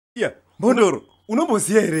Yeah, Mondoro,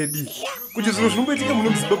 unomboziya ready. Kuti zviro zvinomboitika muno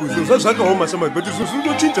muZimbabwe zviro zvakaoma shama, but zviro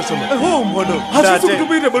zvinochinja shama. Oh, Mondoro. Hazvisi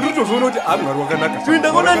kutoita but unotozoona kuti Mwari wakanaka.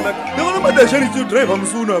 Ndakona madashani to drive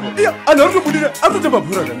musuna apa. Iya, anhu arikubudira arikutamba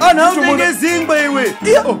bhura kana. Anhu anenge zingwa iwe.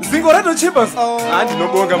 Iya, zingo ratochipa.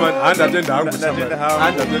 Handinobonga man, handatenda hangu shama.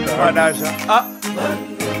 Handatenda madasha.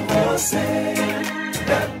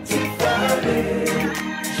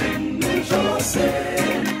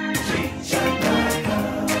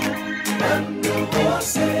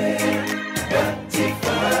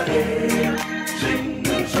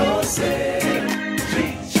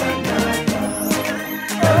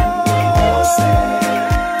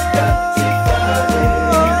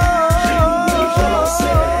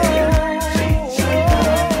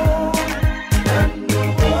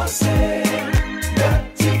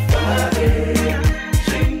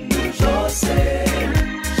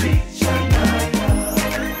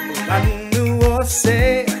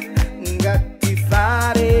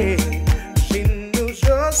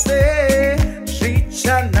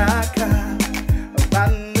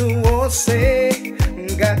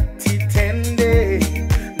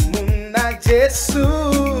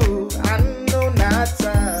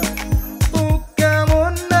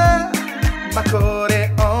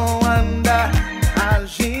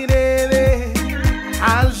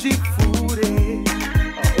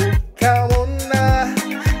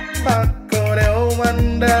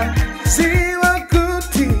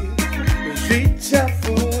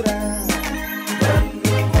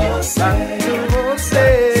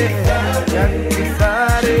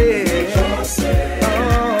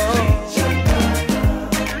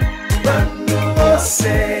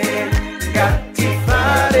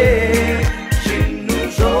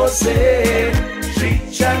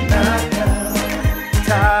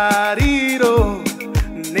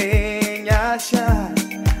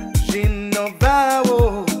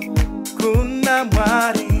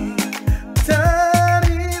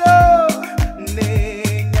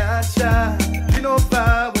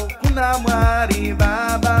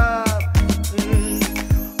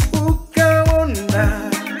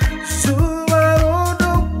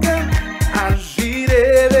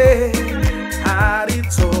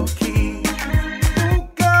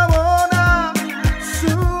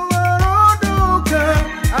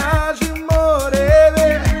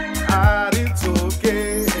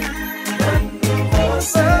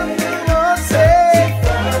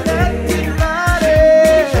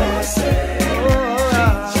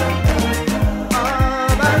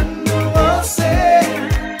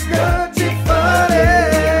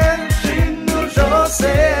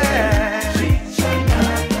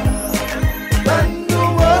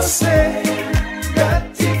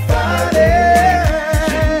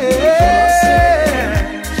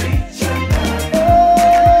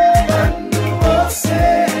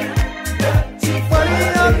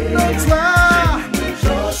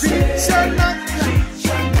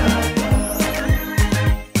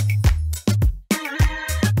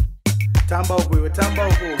 Tamba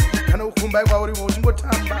uko kana ukumbai kwauri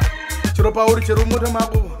uchingotamba chero pauri chero mota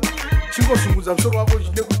mako chingosungudza musoro wako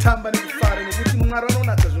uchide kutamba nekufara nekuti Mwari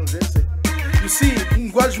anonatsa zvinhu zvese. You see,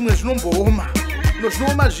 nguva zvimwe zvinombooma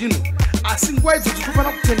zvinoma zvinhu asi nguva idzo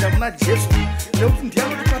tinofanira kutenda muna Jesu nekuti ndiye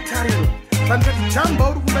anotipa tariro. Saka tamba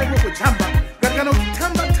uri kumbai kwako jamba kana kuti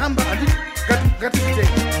tamba handiti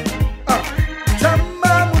ngatizvitenge.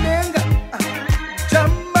 Tamba mudenga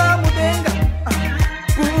tamba mudenga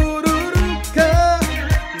bururuka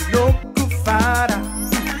nokufara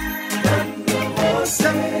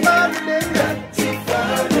tamba mudenga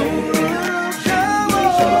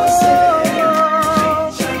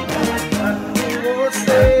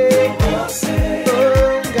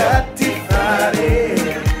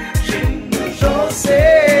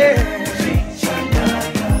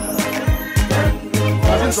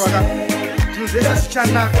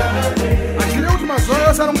zvichachanaka hazvine kuti mazuva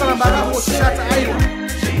yose anongaramba akakoshata aiwa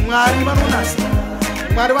Mwari vanonasa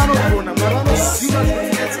Mwari vanogona Mwari vanoziva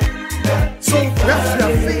zvinonetsa. So we have to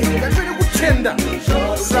have faith. Ngatiende kutenda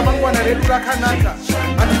kuti ramangwana redu rakanaka.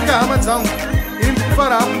 Handika hama dzangu ini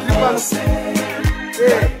ndikufara hangu ndiri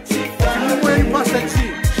pano ndimumweni Pastor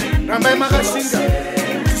G rambai makashinga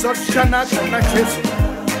tiziva kuti tichanaka muna Jesu.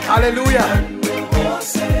 Haleluya.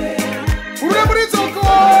 Ure muridzoko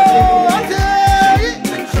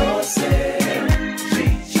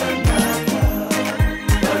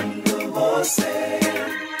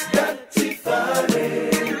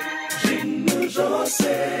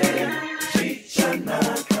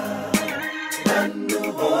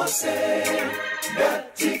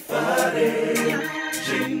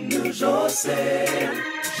Jose,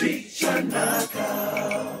 Jichanaka.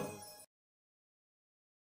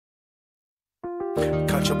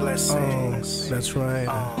 Count your blessings. That's right.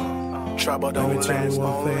 Trouble Let don't me tell you last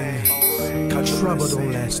one thing. always. Count your Trouble don't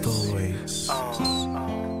blessings. last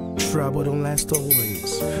always. Trouble don't last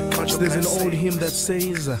always. Count your There's an blessings. old hymn that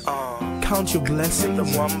says, count your blessings,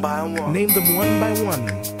 Them one by one. name them one by one,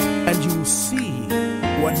 and you will see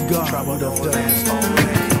what God Trouble would have don't last done.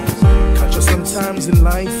 always. Count your Sometimes in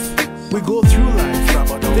life, we go through life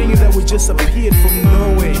Trouble don't thinking that we just appeared from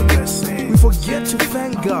nowhere. blessings. We forget to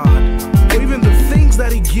thank God for even the things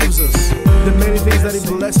that He gives us, the many things that He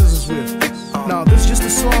blesses us with. Now, this is just a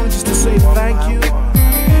song just to say thank you.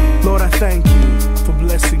 Lord, I thank you for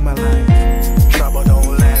blessing my life. Trouble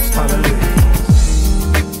don't last Hallelujah.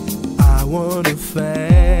 I want to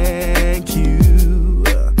thank you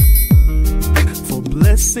for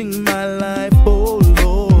blessing my life, oh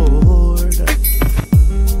Lord,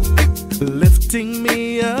 lifting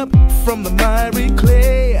me up from the miry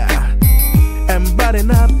clay and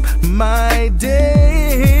brighten up my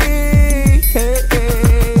day.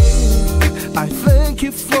 I thank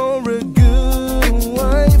you for a good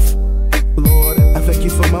wife, Lord. I thank you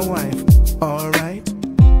for my wife. Alright,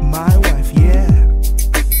 my wife, yeah.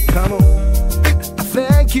 Come on. I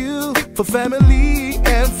thank you for family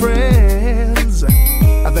and friends.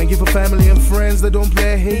 I thank you for family and friends that don't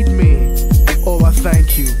play hate me. Oh, I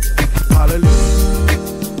thank you. Hallelujah.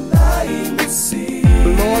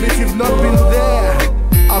 Lord, if you've not been there,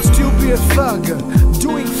 I'll still be a thug,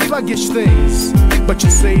 doing thuggish things. But you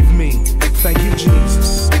saved me. Thank you,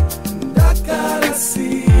 Jesus.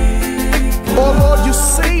 Oh Lord, you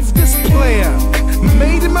saved this player,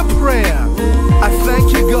 made him a prayer. I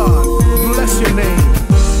thank you, God. Bless your name.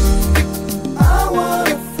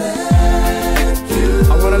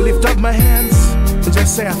 I want to lift up my hands and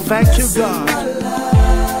just say, I thank you, God.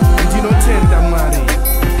 And you know, tender money.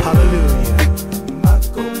 Hallelujah.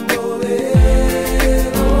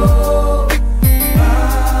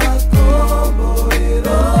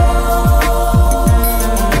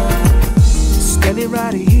 Standing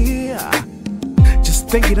right here, just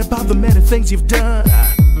thinking about the many things you've done.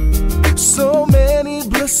 So many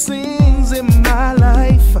blessings in my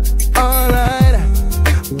life. Alright,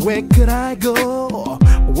 where could I go?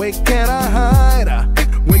 Where can I hide?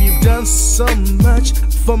 When you've done so much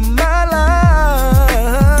for my life.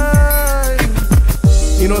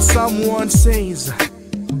 You know, Psalm 1 says,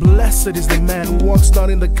 blessed is the man who walks not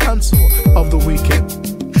in the counsel of the wicked,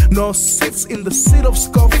 nor sits in the seat of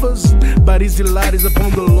scoffers, but his delight is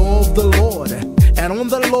upon the law of the Lord. And on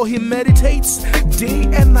the law he meditates day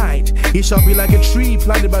and night. He shall be like a tree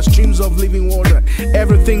planted by streams of living water.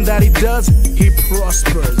 Everything that he does, he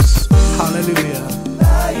prospers. Hallelujah.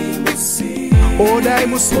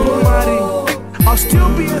 Oh, I'll still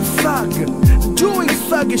be a thug, doing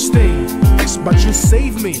thuggish things, but you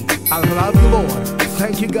saved me. I love you, Lord.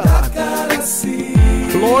 Thank you, God.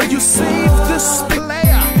 Lord, you saved this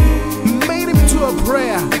player, made him into a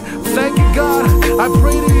prayer. Thank you, God. I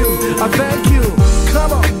pray to you. I thank you.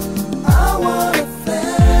 Come on.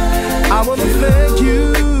 I want to thank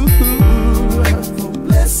you for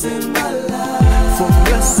blessing my life. For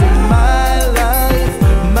blessing my life.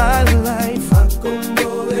 My life.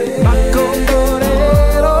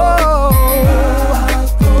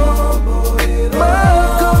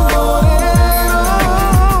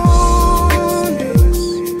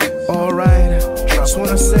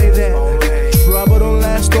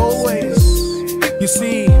 You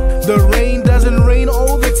see, the rain doesn't rain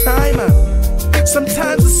all the time.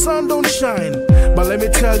 Sometimes the sun don't shine. But let me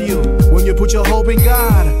tell you, when you put your hope in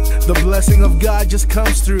God, the blessing of God just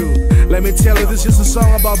comes through. Let me tell you, this is a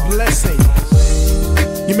song about blessing.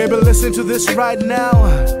 You may be listening to this right now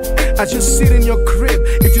as you sit in your crib.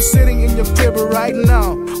 If you're sitting in your crib right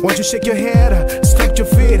now, won't you shake your head, stomp your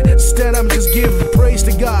feet, stand up and just give praise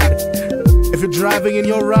to God. If you're driving in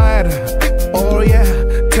your ride, oh yeah,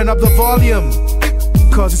 turn up the volume,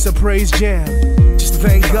 cause it's a praise jam. Just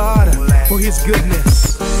thank God for His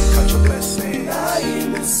goodness. Count your blessings.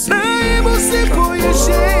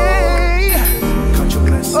 Count your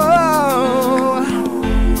blessings. Oh,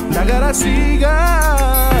 Nagara Siga.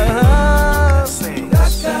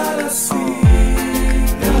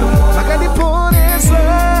 Makadi Ponesa.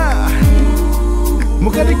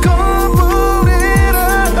 Mukadi Komborera.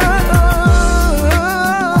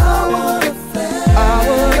 I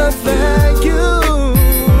wanna thank you.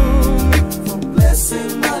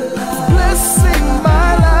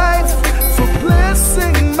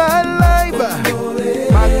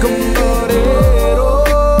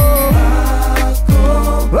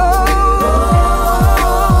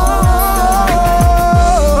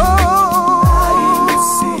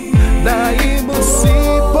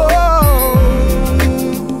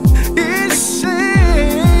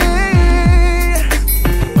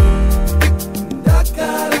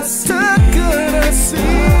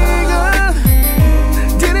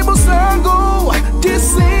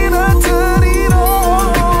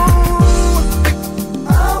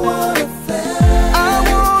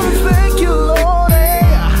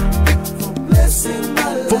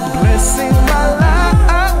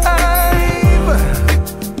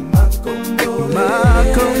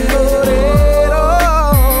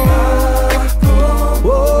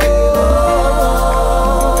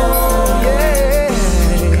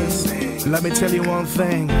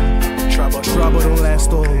 thing. Trouble don't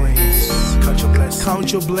last always. Count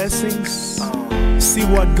your blessings. See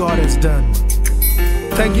what God has done.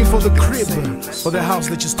 Thank Him for the crib, for the house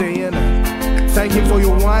that you stay in. Thank Him for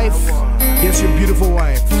your wife. Yes, your beautiful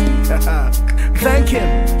wife.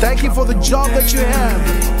 Thank Him for the job that you have.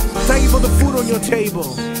 Thank you for the food on your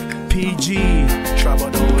table. PG,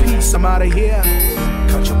 peace, I'm out of here.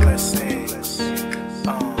 Count your blessings.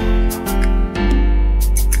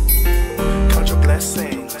 Count your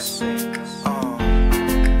blessings. Name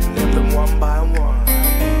them one by one.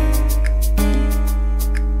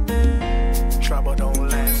 Trouble don't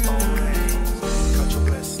last always. Count your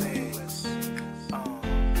blessings.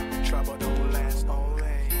 Trouble don't last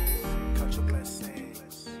always. Count your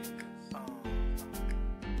blessings.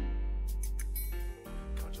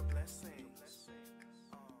 Count your blessings.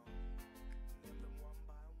 Name them one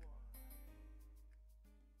by one.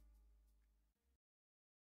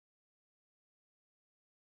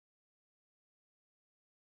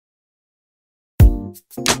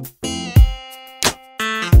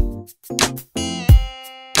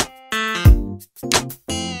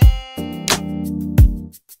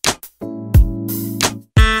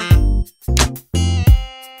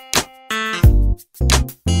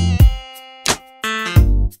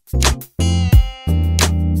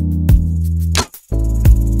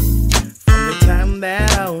 From the time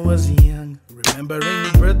that I was young,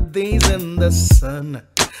 remembering birthdays in the sun,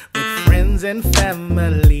 with friends and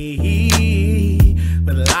family,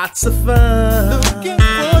 with lots of fun. Looking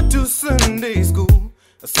forward to Sunday school.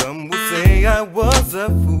 Some would say I was a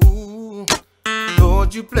fool.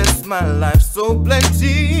 Lord, you bless my life so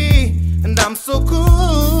plenty, and I'm so cool.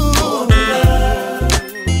 Oh, love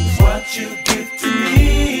is what you give to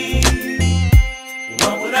me.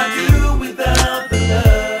 What would I do without the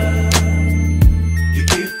love you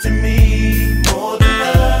give to me? More than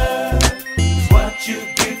love is what you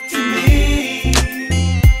give to me.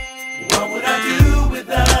 What would I do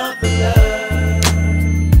without the love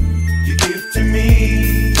you give to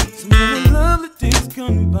me? So many lovely days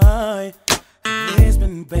gone by, and there's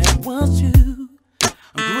been bad ones too.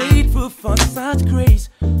 I'm grateful for such grace,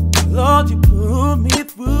 Lord, you pulled me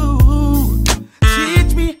through.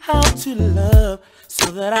 Teach me how to love,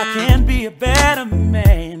 so that I can be a better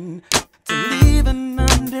man, to live and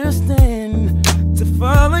understand, to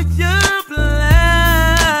follow your plan.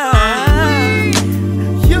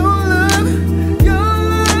 Your love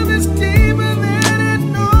is deeper than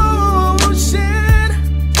an ocean,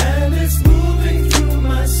 and it's moving through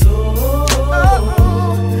my soul.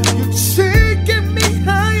 You're taking me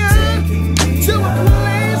higher, to a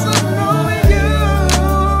place of knowing you.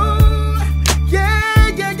 Yeah.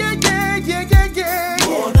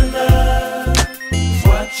 More than love is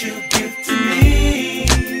what you give to me.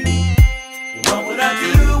 What would I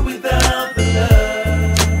do without the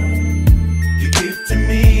love you give to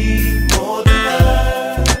me? More than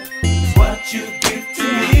love is what you give to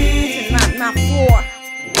me. Not for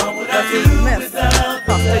What would I do without the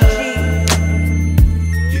Pastor love G.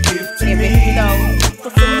 you give to Even me? though for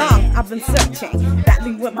so long I've been searching,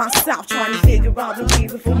 battling with myself, trying to figure out the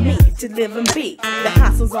reason for me to live and be. The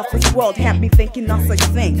hassles of this world have me thinking no such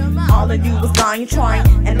thing. All I do was lying, trying,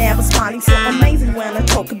 and never smiling. So amazing when I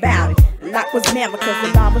talk about it. Like was never, cause the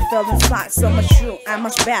lava fell inside. So much true and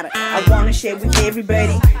much better. I wanna share with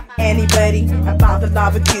everybody, anybody, about the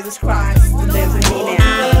love of Jesus Christ who lives in me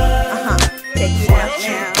now. Check it out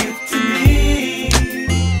now. Give to me.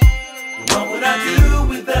 What would I do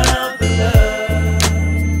without the love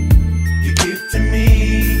you give to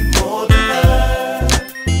me? More than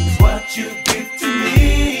love is what you give to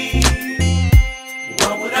me.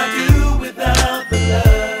 What would I do without the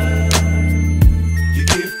love you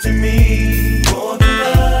give to me? More than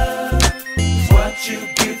love is what you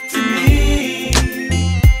give to me.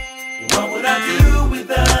 What would I do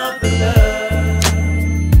without the love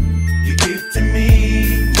you give to me?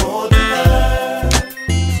 More than love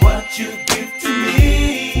is what you give to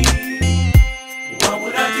me. What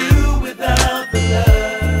would I do without the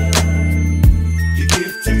love you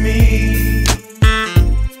give to me?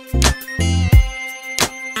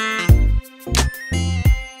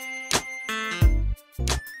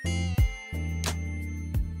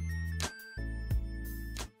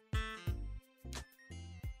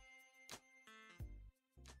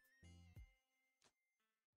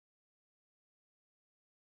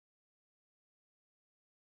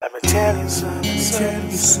 Let me tell you something,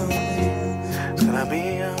 it's gonna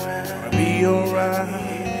be alright.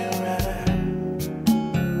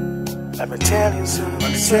 Let me tell you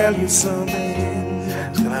something, it's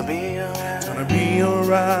gonna be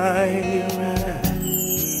alright.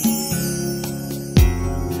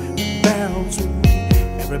 Bounce with me,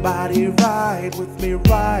 Everybody ride with me,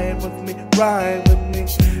 ride with me, ride with me.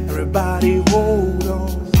 Everybody hold on,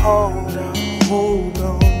 hold on, hold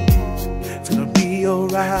on. It's gonna be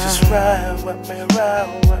alright. Just ride with me,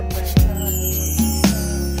 ride with me.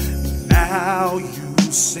 Now you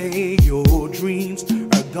say your dreams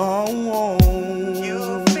are gone.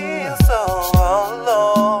 You feel so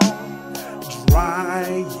alone.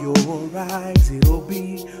 Dry your eyes, it'll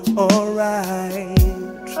be alright.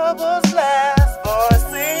 Troubles last for a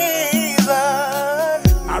season.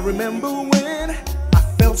 I remember when I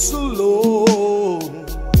felt so low.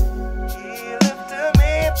 He lifted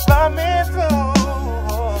me, brought me through.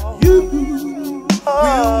 You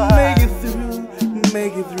will make it through,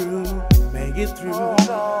 make it through, make it through. Hold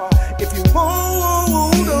on. If you hold on,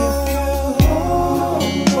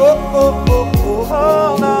 oh, oh, oh, oh,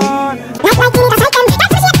 Hold on.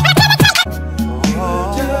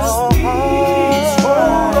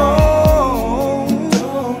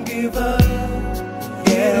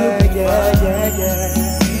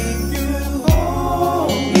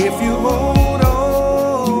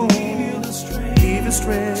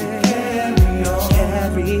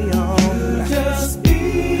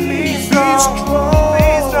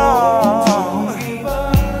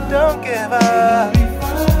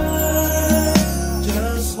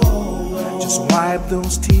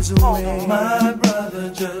 those tears away. My brother,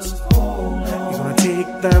 just hold on. You're gonna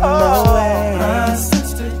take them away. My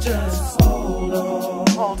sister, just hold on.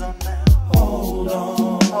 Hold on now. Hold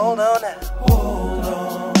on. Hold on now. Hold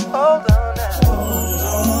on. Hold on now. Hold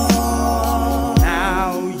on.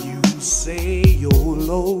 Now you say your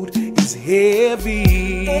load is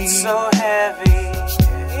heavy. It's so heavy.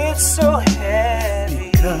 It's so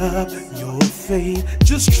heavy. Pick up your faith.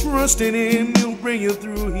 Just trusting Him, He'll bring you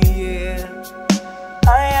through here.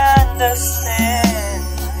 I understand,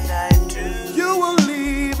 I do. You will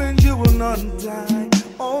live and you will not die.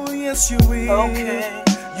 Oh yes you will. Okay.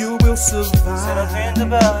 You will survive. Said I think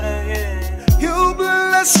about it, yeah. He'll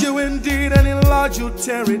bless you indeed and enlarge your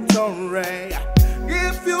territory.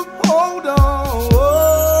 If you hold on.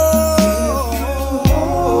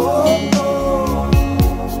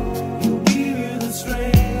 He'll give you the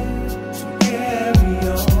strength to carry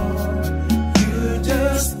on. You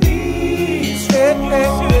just be strong.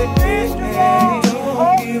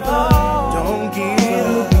 Don't give up. Don't give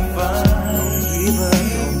up. Don't give up.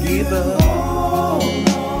 Don't give up.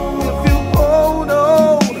 If you hold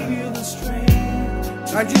on,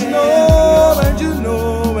 and you know, and you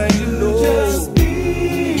know, and you know,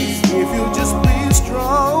 if you just be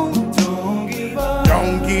strong, Don't give up.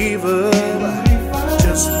 don't give up.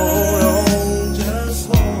 Just hold on. Just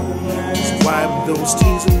hold on. Just wipe those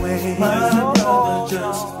tears away. My brother,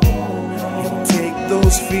 just hold on. Take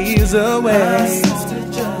those fears My away.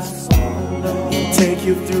 sister, just hold on. Take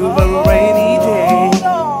you through the rainy day.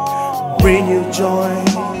 Bring you joy.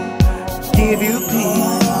 Give you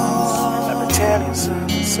peace. Let me tell you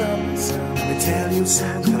something, something, something. Let me tell you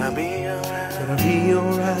something. Gonna be alright. Gonna be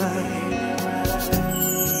alright.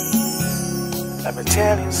 Let me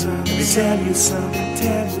tell you something. Let me tell you something.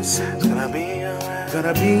 Tell you something. Gonna be alright.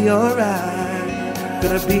 Gonna be alright.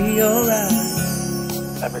 Gonna be alright.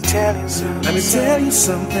 Let me tell you something. Let me tell you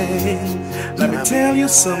something. Let me tell you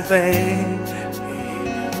something.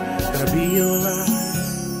 Gonna be alright.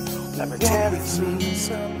 Let me tell you Walk with something, me.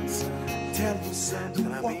 something, something. Tell you something.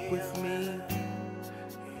 Gonna Walk be with me.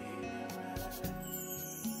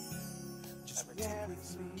 Just Let me walk tell you with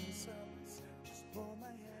something, me. something, something. Just hold my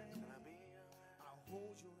hand. Gonna be alright. I'll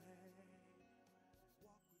hold your hand.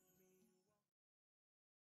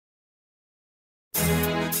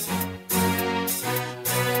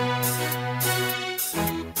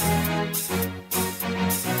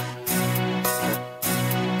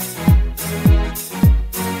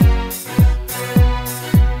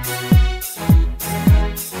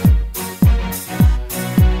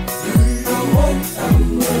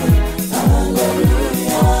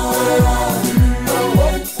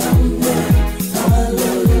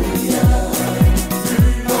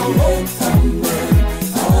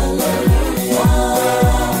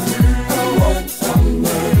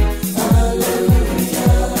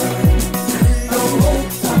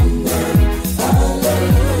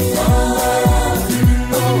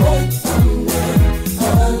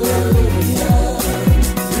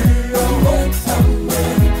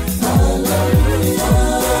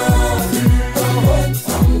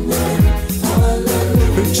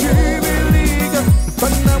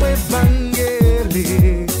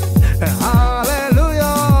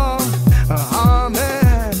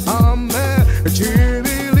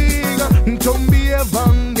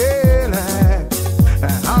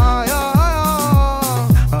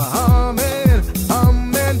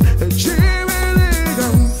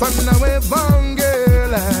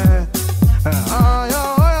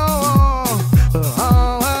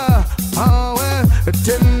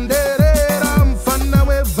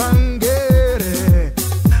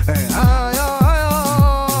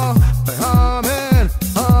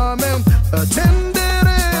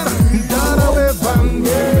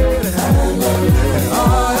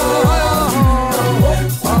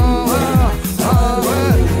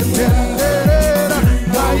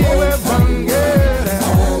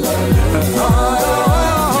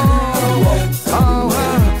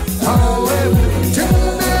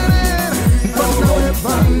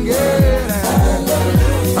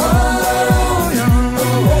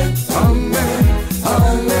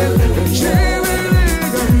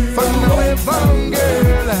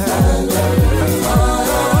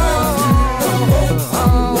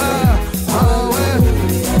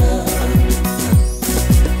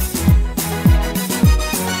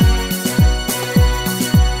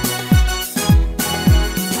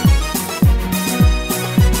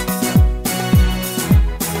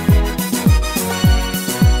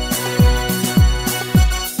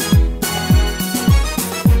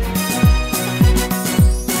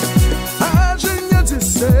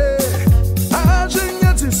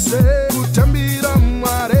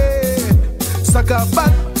 saka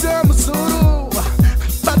bata musoro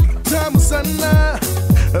bata musana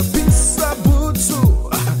bisa butsu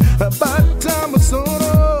bata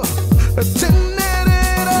musoro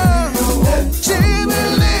tenerera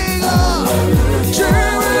chibiliga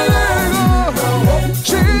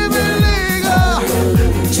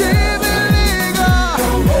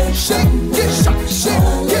shake it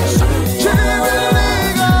shake it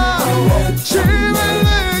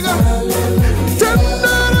chibiliga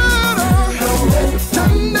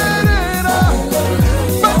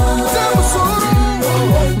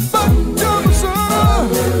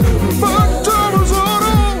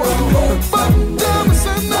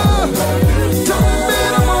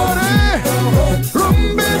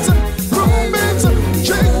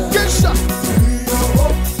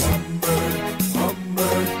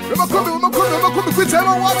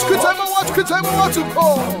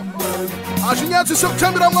Ashinyatsi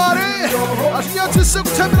sokutambira Mwari, ashinyatsi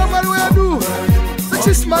sokutambira Mwari wedu.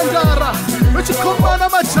 Vechismandara, vechikomana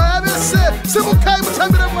majaya vese, simukai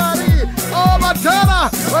mutambira Mwari. Oh madara,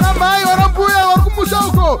 varamai, varambuya, varikumusha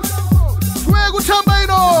uko. Twe kutamba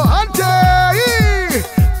ino, ante,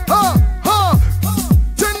 ha, ha,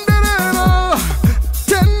 tenderera,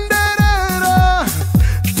 tenderera,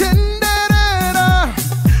 tenderera,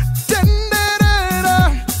 tenderera,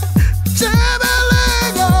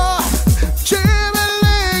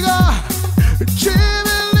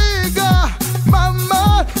 Chiviliga,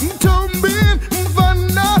 mama, tumbin,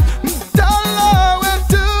 vana, dala,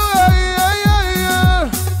 wetu,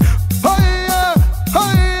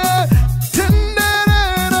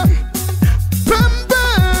 tenderera,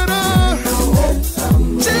 pembera,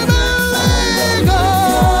 Chiviliga,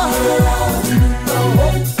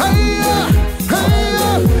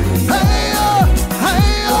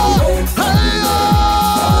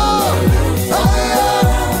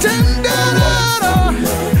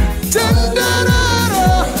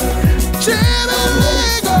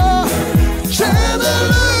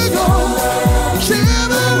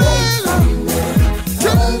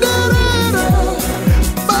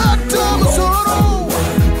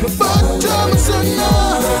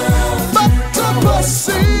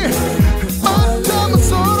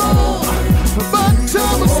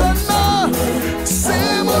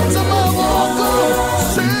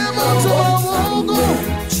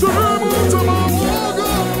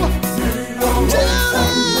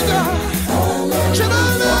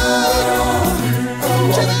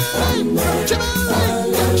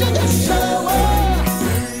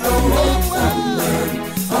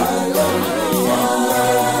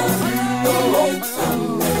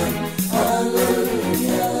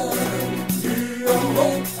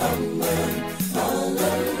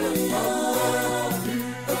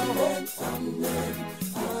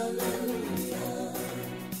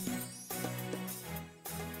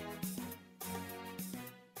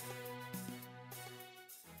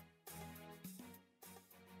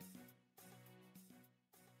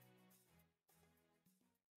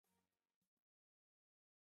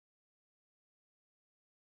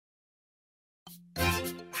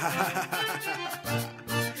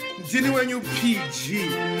 Ndini wenyu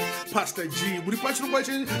PG, Pastor G, muri pachirongwa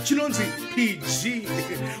chinonzi PG.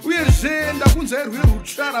 Uyezve ndakunzai rwere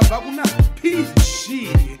rutsvara bva PG.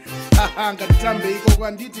 Ngatitambe iko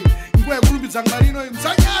kwanditi nguva yekurumbidza Mwari inoyi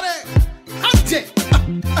musanyare. Hate.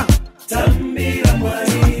 Tambira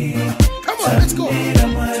Mwari. Come on, let's go.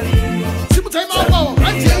 Simutai maoko,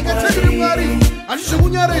 hate ikatendere Mwari. Hazvizvo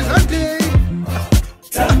kunyara izvante.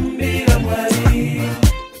 Tambira Mwari.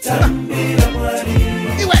 Tambira Mwari.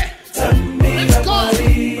 Let's go.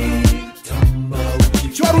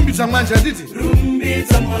 Chiwarumbidza Mwanje handiti?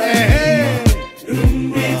 Rumbidza Mwari.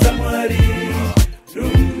 Rumbidza Mwari.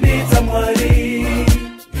 Rumbidza Mwari.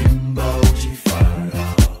 Imba uchifara.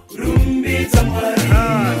 Rumbidza Mwari.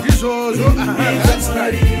 Ndizvozvo. Rumbidza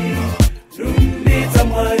Mwari. Rumbidza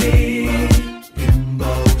Mwari. Imba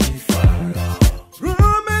uchifara.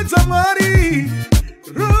 Rumbidza Mwari.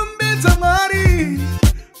 Rumbidza Mwari.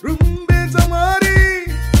 Rumbidza Mwari.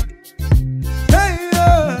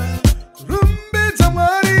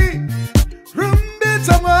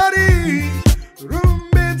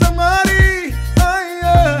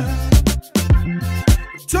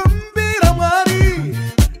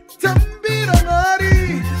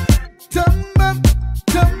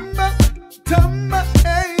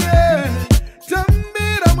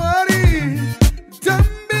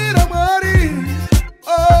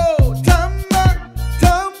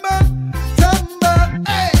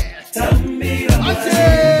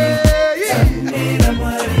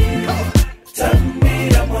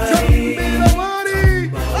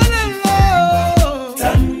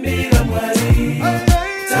 Tambira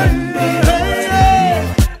Mwari.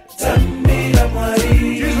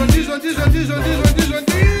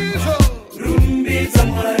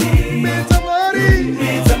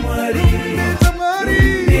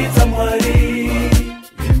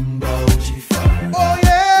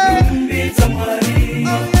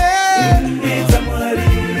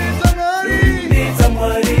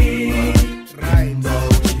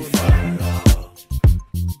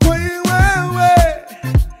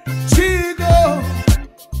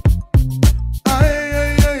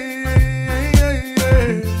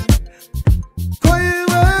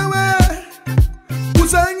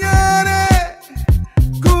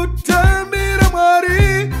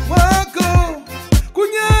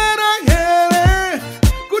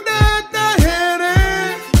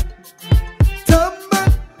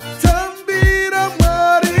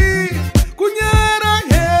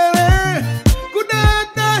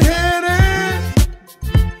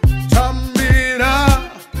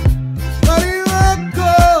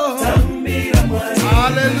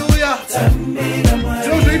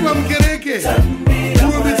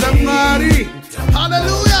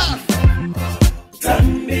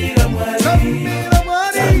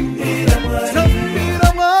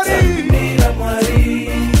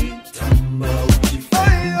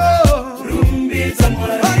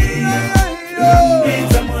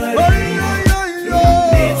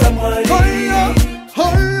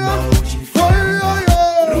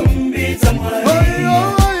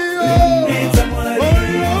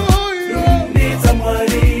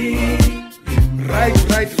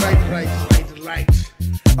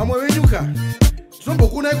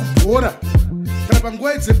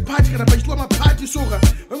 bedze party kana pachitwa mapati soka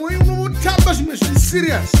vamwe unotamba zvimwe zviri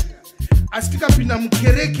serious asi tikapinda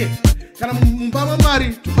mukereke kana mumba maMwari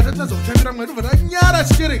tobva tatadza kutambira Mwari tobva tanyara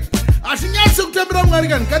chikereke hatinyatse kutambira Mwari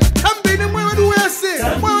kani ngatitambe nemwoyo wedu wese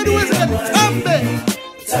mwoyo wedu wese ngatitambe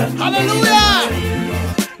haleluya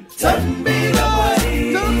tambira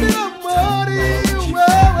Mwari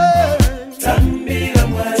wewe tambira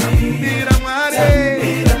Mwari tambira Mwari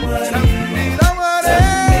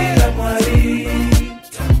tambira Mwari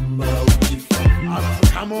tamba uchifa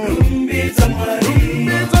come on rumbidza Mwari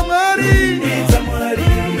rumbidza Mwari rumbidza Mwari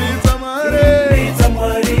rumbidza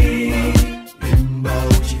Mwari imba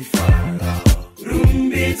uchifara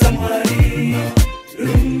rumbidza Mwari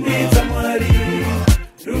rumbidza Mwari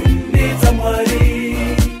rumbidza Mwari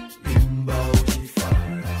imba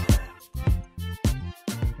uchifara.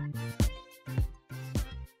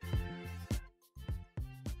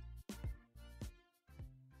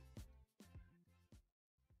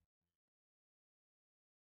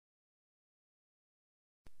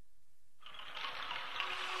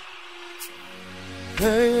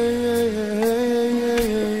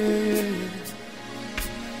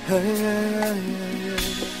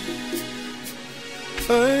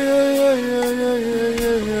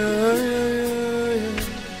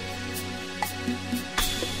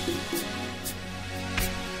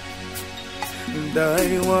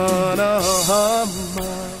 Daiwana hama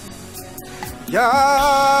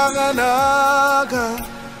Yaganaga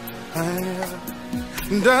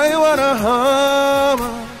Daiwana hama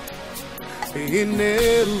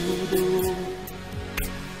Inerudo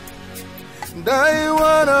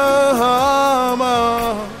Daiwana hama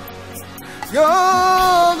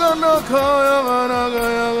Yaganaga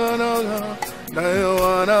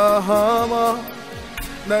Daiwana hama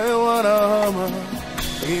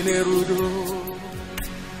Inerudo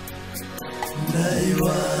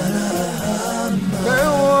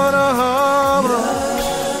Daiwana hama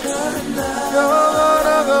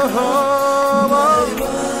Yaganaga hama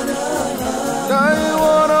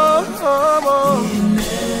Daiwana hama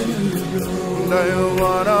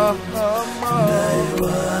Daiwana hama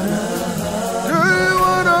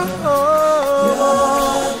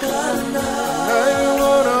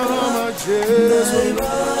Daiwana hama Jesus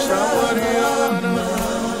Shawariana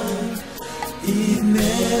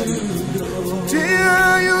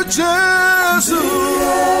Dear you Jesus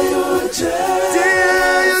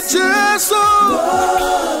Dear you Jesus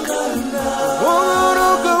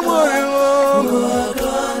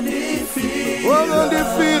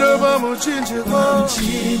Wakandifira pamuchinjikwa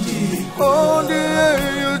Oh dear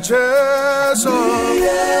you Jesus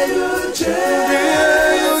Dear you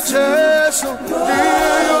Jesus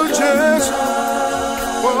Dear you Jesus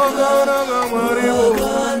Wakanaga mariwo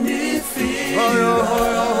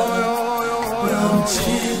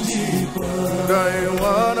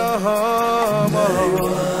Daiwana hama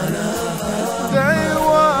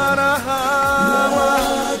Daiwana hama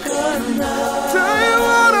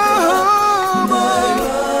Daiwana hama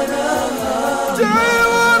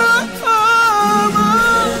Daiwana hama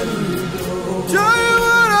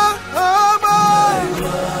Daiwana hama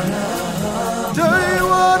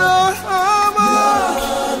Daiwana hama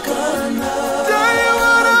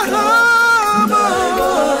Daiwana hama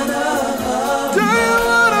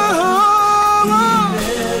Daiwana hama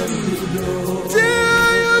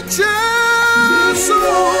Dear you Jesus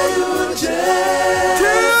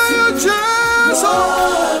Dear you Jesus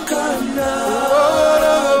Wakana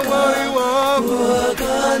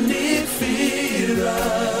Wakandifira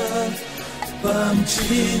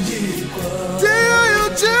pamchinjikwa Dear you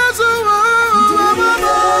Jesus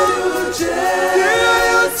Dear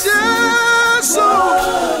you Jesus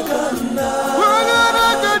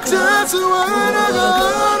Wakana Jesus Wakana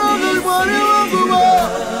mwari wangu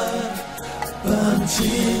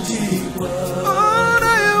pamchinjikwa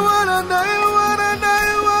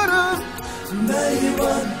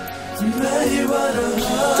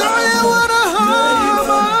Daiwana hama Daiwana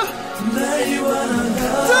hama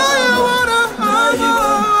Daiwana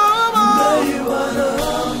hama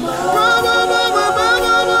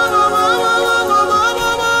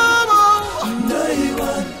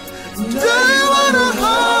Daiwana hama Daiwana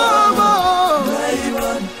hama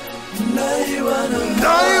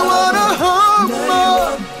Daiwana hama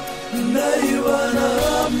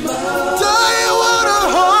Daiwana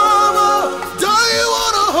hama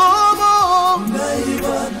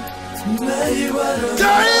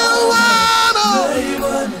Daiwana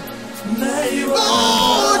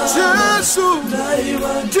Oh Jesus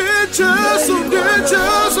Dear Jesus Dear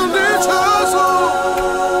Jesus Dear Jesus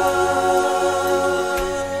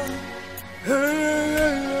Hey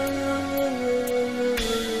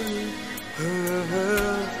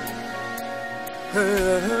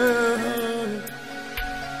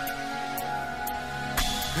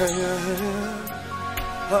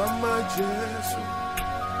Ama Jesu,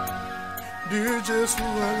 di Jesu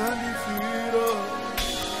anganifira,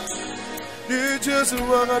 di Jesu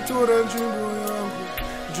angatora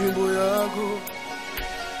njimbo yako.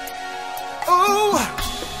 Oh,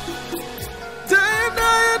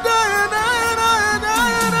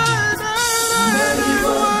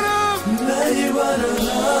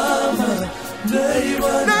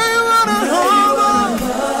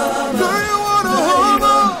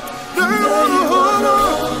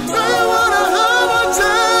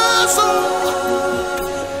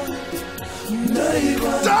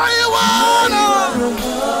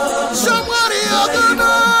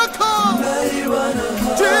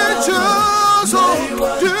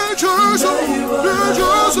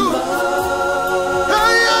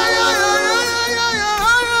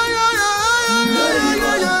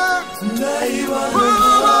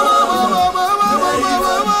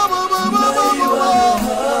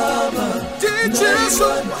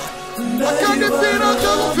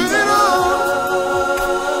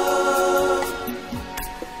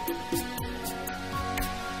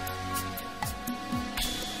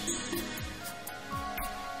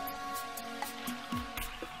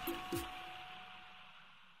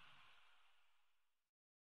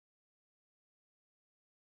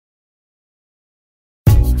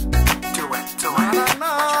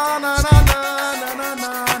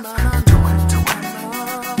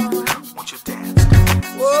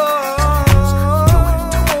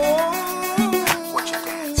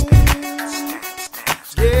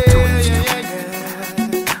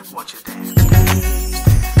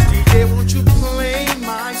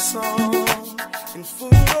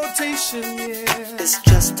 It's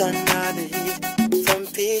just another hit from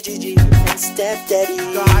PGG and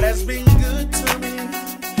Stepdaddy. God has been good to me,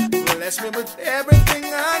 bless me with everything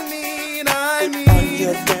I need. Put on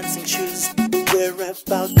your dancing shoes, we're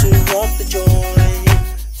about to rock the joint.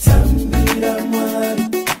 Tambira mari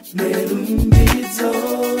nerumbidzo,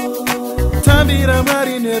 Tambira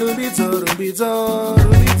mari nerumbidzo, rumbidzo,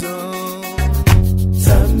 rumbidzo.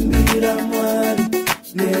 Tambira mari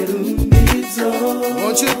nerumbidzo.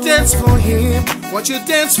 Won't you dance for him? Won't you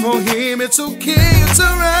dance for him? It's okay, it's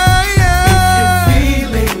alright. Yeah. If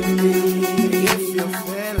you're feeling me, If you're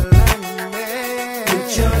feeling me,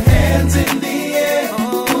 put your hands in the air.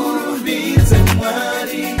 Urubidze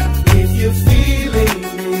mwari. If you're feeling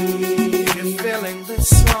me, if you're feeling this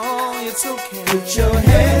song, it's okay. put your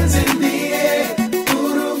hands in the air.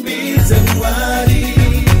 Urubidze mwari.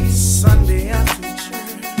 Sunday after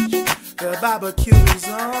church, the barbecue is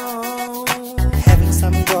on. Having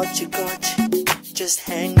some gotcha, just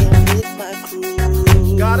hanging with my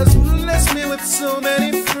crew. God has blessed me with so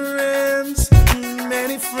many friends,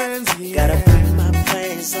 yeah. Gotta put my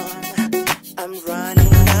praise on, I'm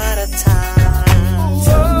running out of time.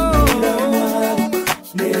 Tambira mari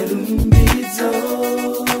nerumbidzo.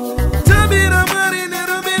 Tambira mari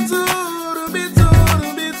nerumbidzo, rumbidzo,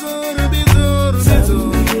 rumbidzo, rumbidzo, rumbidzo.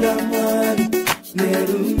 Tambira mari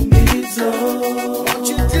nerumbidzo. Won't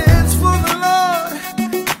you dance for the Lord?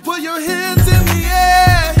 Put your hands in the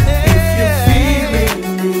air.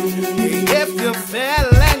 If you're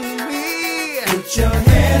feeling me, Put your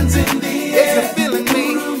hands in the if air. you're feeling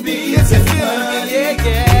me, if you're feeling me, yeah,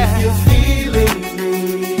 yeah. If you're feeling me,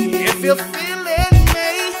 If you're feeling me,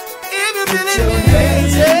 if you're put your feeling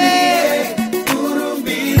hands me, in the yeah. air.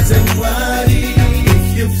 Urubidze mwari. If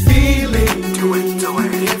you're feeling me, If you're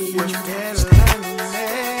feeling me,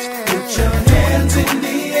 put your hands in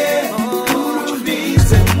the air.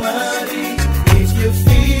 Urubidze mwari. If you're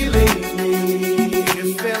feeling me, if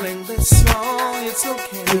you're feeling this song, it's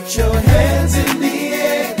okay. put your hands in the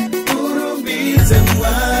air. Urubidze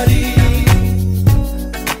mwari.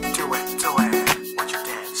 Do it, won't you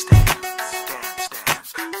dance, dance, dance, dance.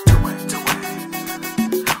 Do it,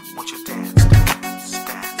 won't you dance, dance,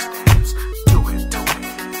 dance, dance. Do it,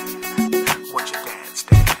 won't you dance,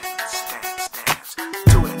 dance, dance, dance.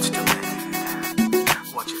 Do it,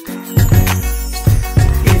 won't you dance, dance, dance.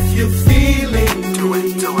 If you're feeling Do it,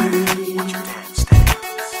 me, won't you dance, dance,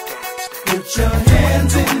 dance, dance. put your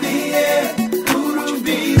hands in the air.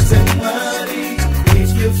 Urubidze mwari. If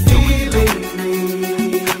you're feeling me,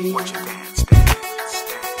 Won't you dance, dance, dance,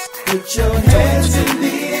 dance. put your hands in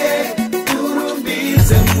the air.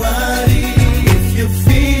 Urubidze mwari. If you're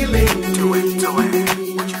feeling Do it, me,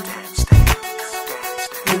 won't you dance, dance, dance,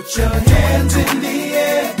 dance. put your hands in the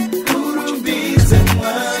air. Urubidze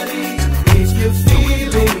mwari. If you're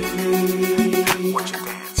feeling me, Won't you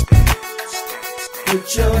dance, dance, dance, dance. put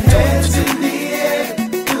your hands in the air.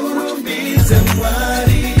 Urubidze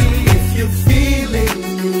mwari. If you're feeling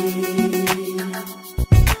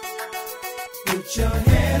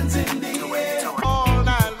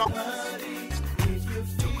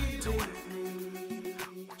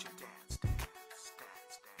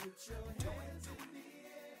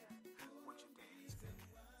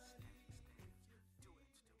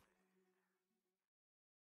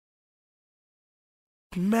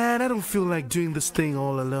Man, I don't feel like doing this thing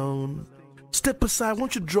all alone. Step aside,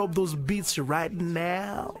 won't you drop those beats right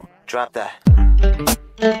now? Drop that.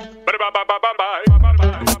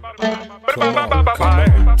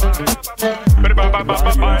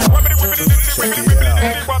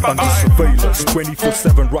 Under surveillance,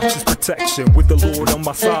 24/7 righteous protection. With the Lord on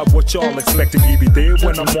my side, what y'all expecting? He be there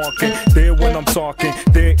when I'm walking, there when I'm talking,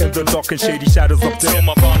 there in the dark and shady shadows of death. Till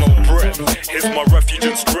my final breath, here's my refuge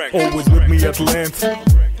and strength. Always with me at length.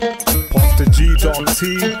 Pastor G, Don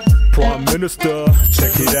T, Prime Minister,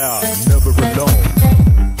 check it out, never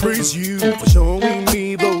alone. Praise you for showing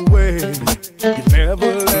me the way. You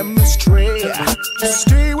never let me stray.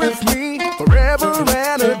 Stay with me forever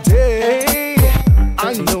and a day.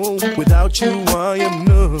 I know without you I am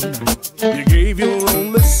none. You gave your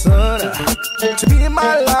only son to be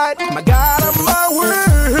my light, my God and my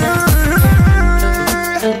word.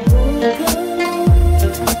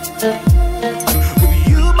 With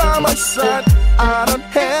you by my side, I don't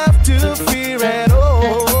have to fear at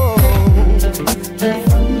all.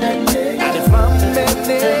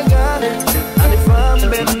 And if I'm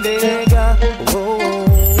Benega, oh,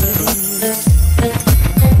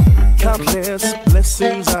 countless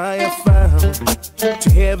blessings I have found. To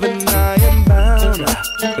heaven I am bound.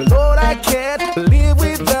 Lord, I can't live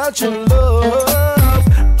without your love.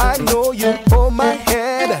 I know you hold my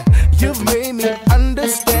hand. You've made me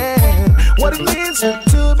understand what it means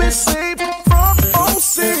to be saved from all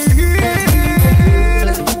sin.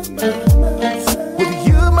 With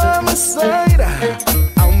you by my side,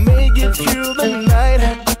 I'll make it through the night.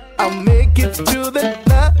 I'll make it through the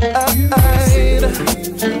night.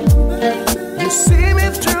 You see me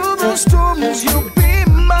through the storms. You'll be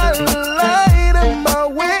my light and my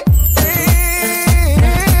way.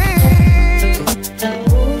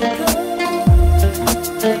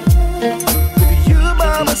 With you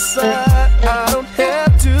by my side, I don't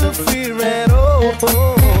have to fear at all.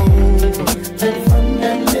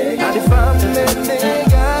 And if I'm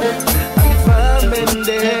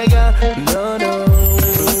Benega, no, no,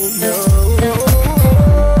 no.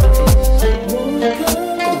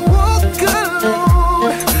 Walk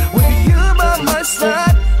alone, with you by my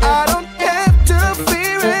side, I don't have to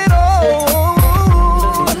fear at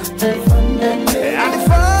all. And if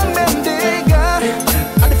I'm Benega,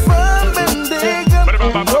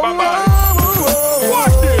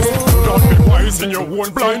 Watch this! Don't be wise in your own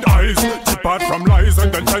blind eyes. Depart from lies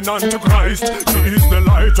and then turn unto Christ. He is the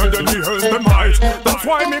light and then he has the might. That's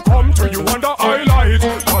why me come to you under highlight.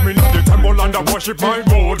 Coming to the temple and I worship my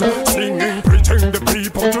God. Singing, preaching the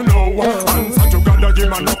people to know. Answer to God, the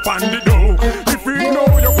him and up and the door. If we know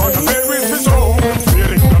you're gonna perish with so.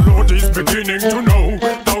 Fearing the Lord is beginning to know.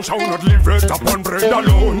 Thou shalt not live it upon bread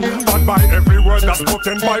alone, but by every word that's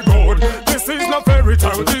spoken by God. This is not fairy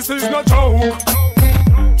tale, this is not joke.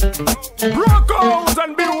 Rock out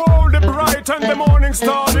and behold the bright and the morning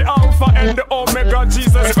star, the Alpha and the Omega,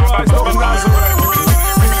 Jesus Christ of Nazareth.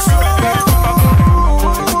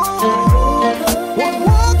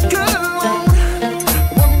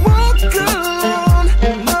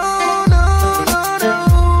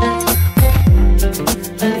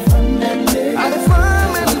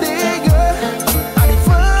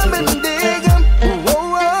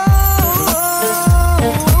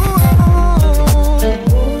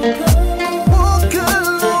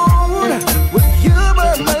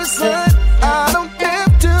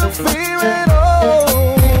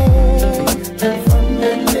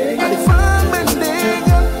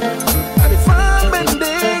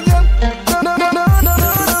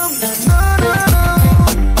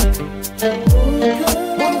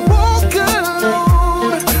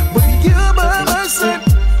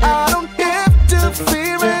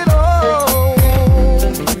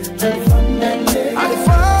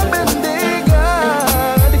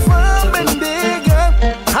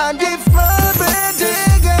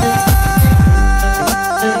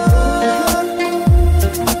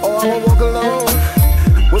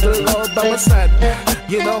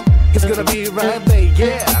 You know, it's gonna be right there,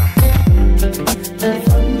 yeah.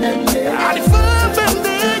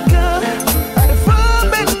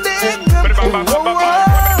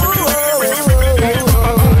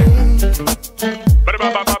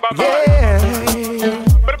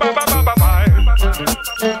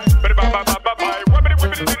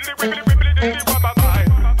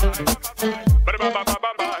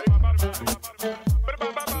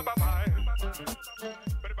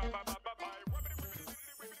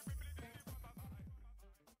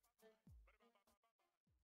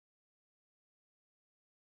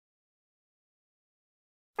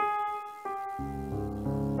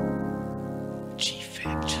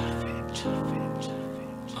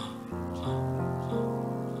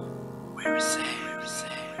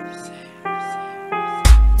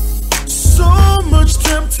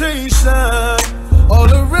 temptation.